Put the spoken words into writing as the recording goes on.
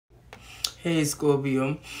Hey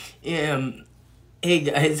Scorpio. Hey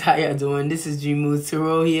guys, how y'all doing? This is Dream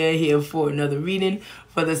Tarot here for another reading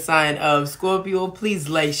for the sign of Scorpio. Please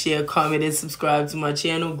like, share, comment, and subscribe to my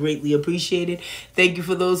channel. Greatly appreciated. Thank you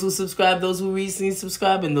for those who subscribe, those who recently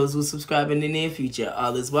subscribe, and those who subscribe in the near future.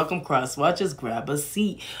 All is welcome. Cross watchers, grab a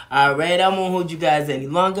seat. Alright, I won't hold you guys any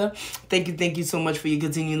longer. Thank you so much for your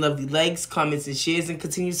continued lovely likes, comments, and shares, and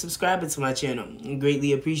continue subscribing to my channel.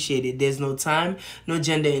 Greatly appreciated. There's no time, no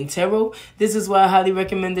gender in tarot. This is why I highly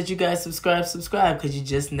recommend that you guys subscribe, because you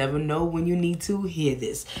just never know when you need to hear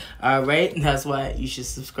this. Alright, that's why you should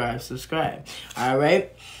subscribe.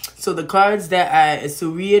 Alright, so the cards that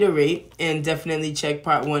to reiterate, and definitely check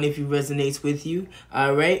part 1 if it resonates with you.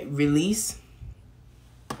 Alright, release,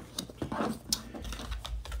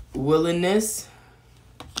 willingness,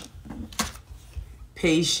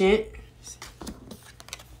 patient,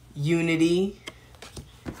 unity,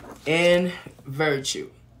 and virtue.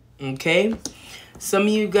 Okay, some of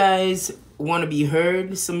you guys want to be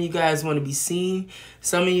heard, some of you guys want to be seen,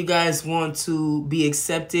 some of you guys want to be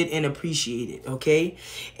accepted and appreciated, okay?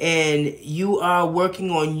 And you are working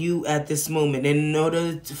on you at this moment. And in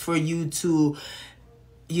order for you to,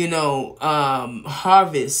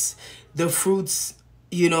 harvest the fruits,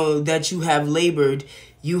 that you have labored,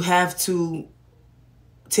 you have to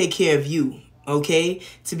take care of you, okay?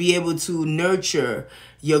 To be able to nurture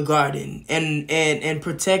your garden and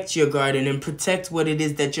protect your garden and protect what it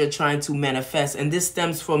is that you're trying to manifest. And this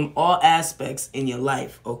stems from all aspects in your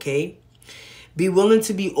life, okay? Be willing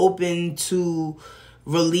to be open to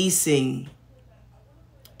releasing,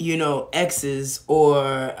 exes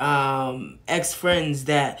or ex-friends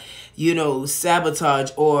that,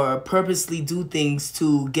 sabotage or purposely do things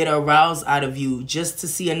to get a rouse out of you, just to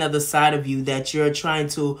see another side of you that you're trying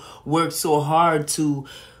to work so hard to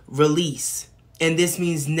release. And this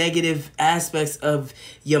means negative aspects of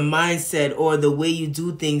your mindset or the way you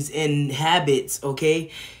do things and habits, okay?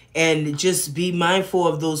 And just be mindful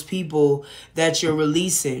of those people that you're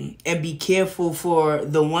releasing and be careful for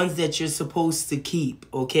the ones that you're supposed to keep,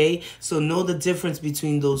 okay? So know the difference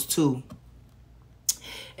between those two.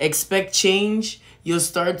 Expect change. You'll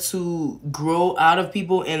start to grow out of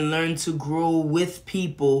people and learn to grow with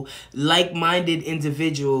people, like-minded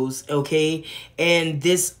individuals, okay? And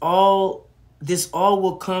this all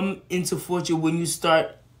will come into fortune when you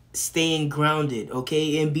start staying grounded,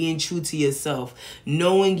 okay, and being true to yourself,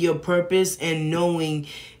 knowing your purpose and knowing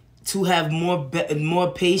to have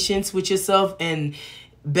more patience with yourself and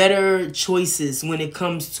better choices when it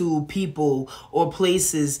comes to people or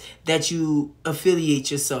places that you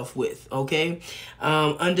affiliate yourself with, okay?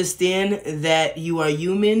 Understand that you are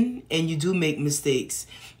human and you do make mistakes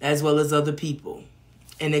as well as other people,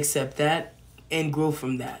 and accept that and grow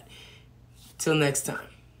from that. Till next time,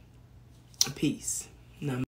 peace.